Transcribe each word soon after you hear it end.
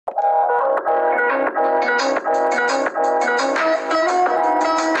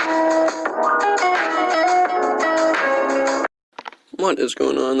what is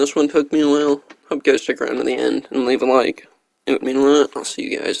going on? This one took me a while. Hope you guys stick around to the end and leave a like. It would mean a lot. I'll see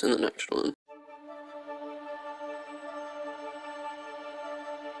you guys in the next one.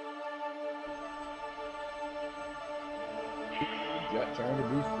 Jet trying to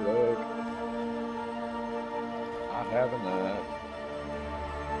be slick. Not having that.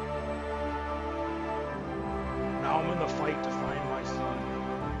 Now I'm in the fight to find my son.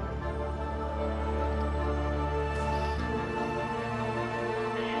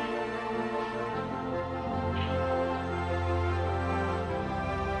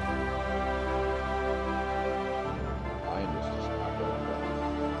 Mine is just not going down.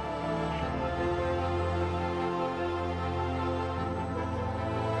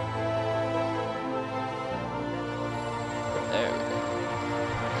 There we go.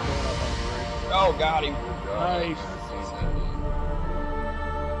 Oh, got him. Nice.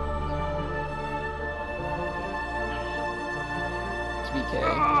 It's BK.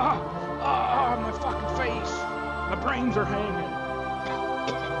 My fucking face. My brains are hanging.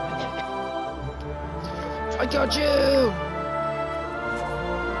 I got you!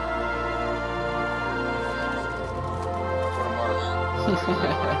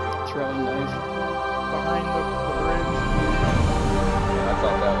 Throwing knife. Behind the bridge. I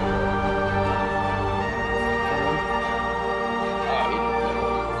thought that was it. Oh, he didn't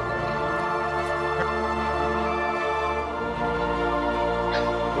know.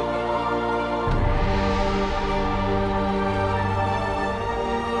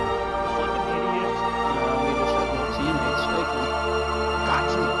 Fucking idiot. We just had no teammates striking. Got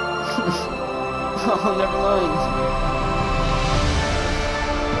you. Oh, never mind.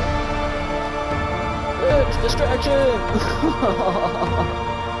 It's distraction!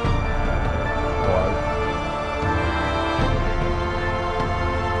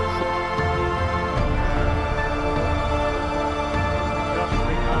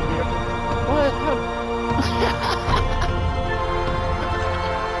 What?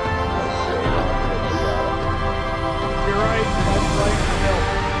 You're right. That's right.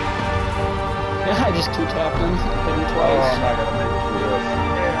 Yeah, I just two-tapped him. Hit him Oh, twice. I'm not gonna make it through this.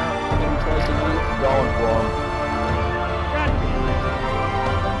 Yeah. Hit him twice again. Going for him. God damn it.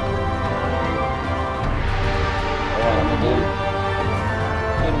 Hit him again.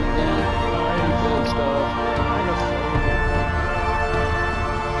 Hit him again. Good stuff.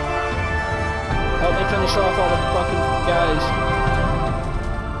 Help me finish off all the fucking guys.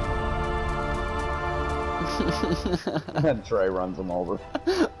 And Trey runs him over.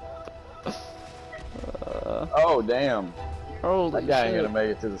 Oh, damn. Holy That guy ain't shit. gonna make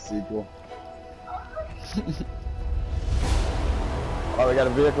it to the sequel. Oh, we got a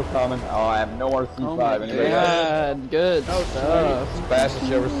vehicle coming. Oh, I have no RC5. Oh my Anybody got god, good stuff. it? Fastest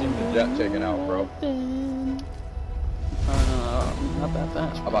you ever seen the jet taken out, bro. Not that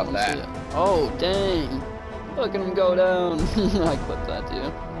fast. How about Let's that? see it. Oh, dang. Look at him go down. I clipped that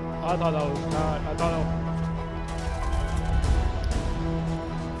too. I thought that was not. I thought that was.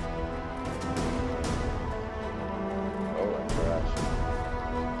 Oh, I crashed.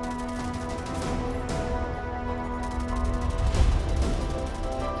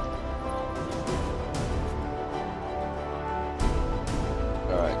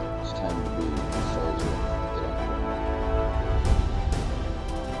 Alright, it's time to be a soldier. Get on the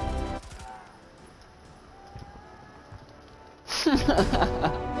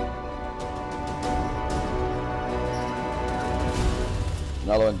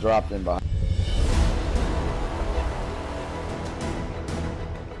Another one dropped in behind.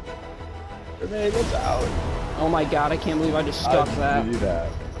 Grenade, watch out! Oh my god, I can't believe I just How stuck did that. you do that?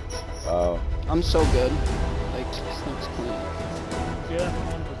 Oh. I'm so good. Like, this thing's clean. Yeah.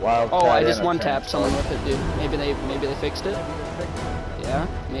 Wild Oh, I just and a one-tapped tank. someone with it, dude. Maybe they fixed it. Yeah,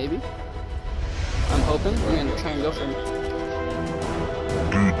 maybe. I'm hoping. I'm gonna try and go for him.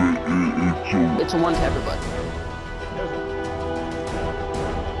 It's a one-tapper, bud.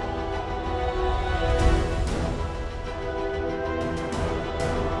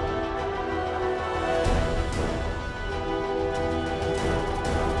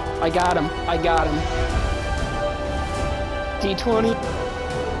 I got him. I got him. D20.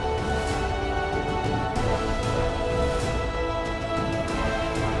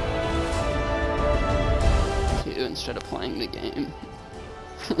 Instead of playing the game.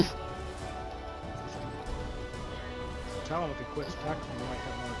 Tell him if he quits attacking, he might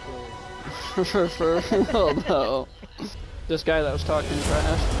have more kills. For real though. This guy that was talking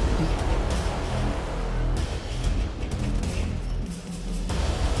trash.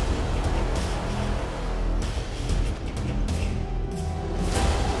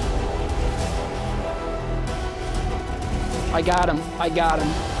 I got him. I got him.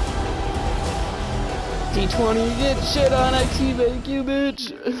 D20, get shit on XeVac, you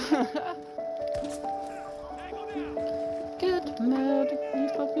bitch. Get mad, you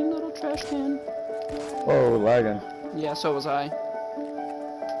fucking little trash can. Whoa, lagging. Yeah, so was I.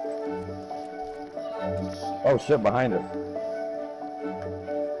 Oh shit, behind us.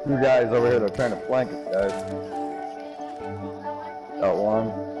 You guys over here, they're trying to flank us, guys. Got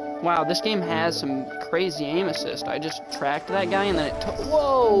one. Wow, this game has some crazy aim assist. I just tracked that guy and then it took.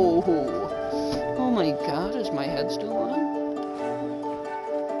 Whoa! Oh my god, is my head still on?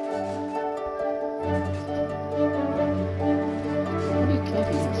 What are you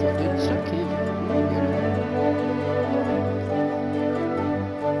camping for, dude? Stop camping.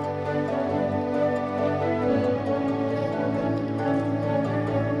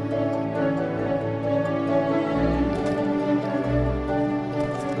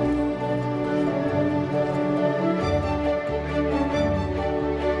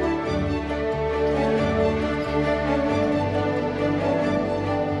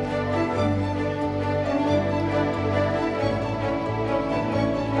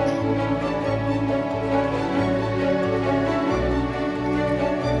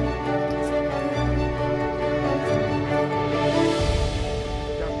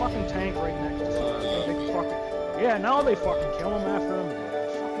 Yeah, now they fucking kill him after him.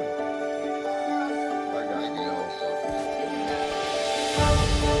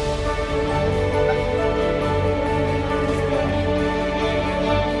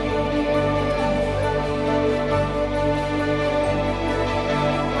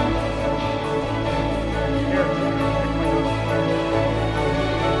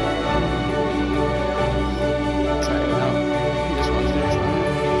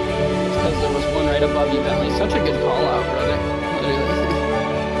 Above you, Bentley. Such a good call out, brother.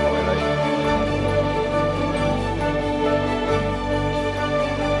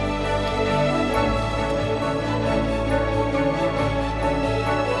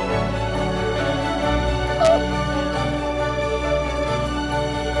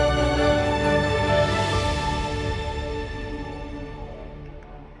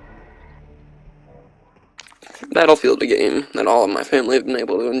 Battlefield, a game that all of my family have been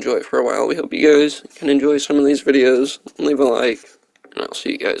able to enjoy for a while. We hope you guys can enjoy some of these videos. Leave a like, and I'll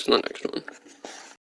see you guys in the next one.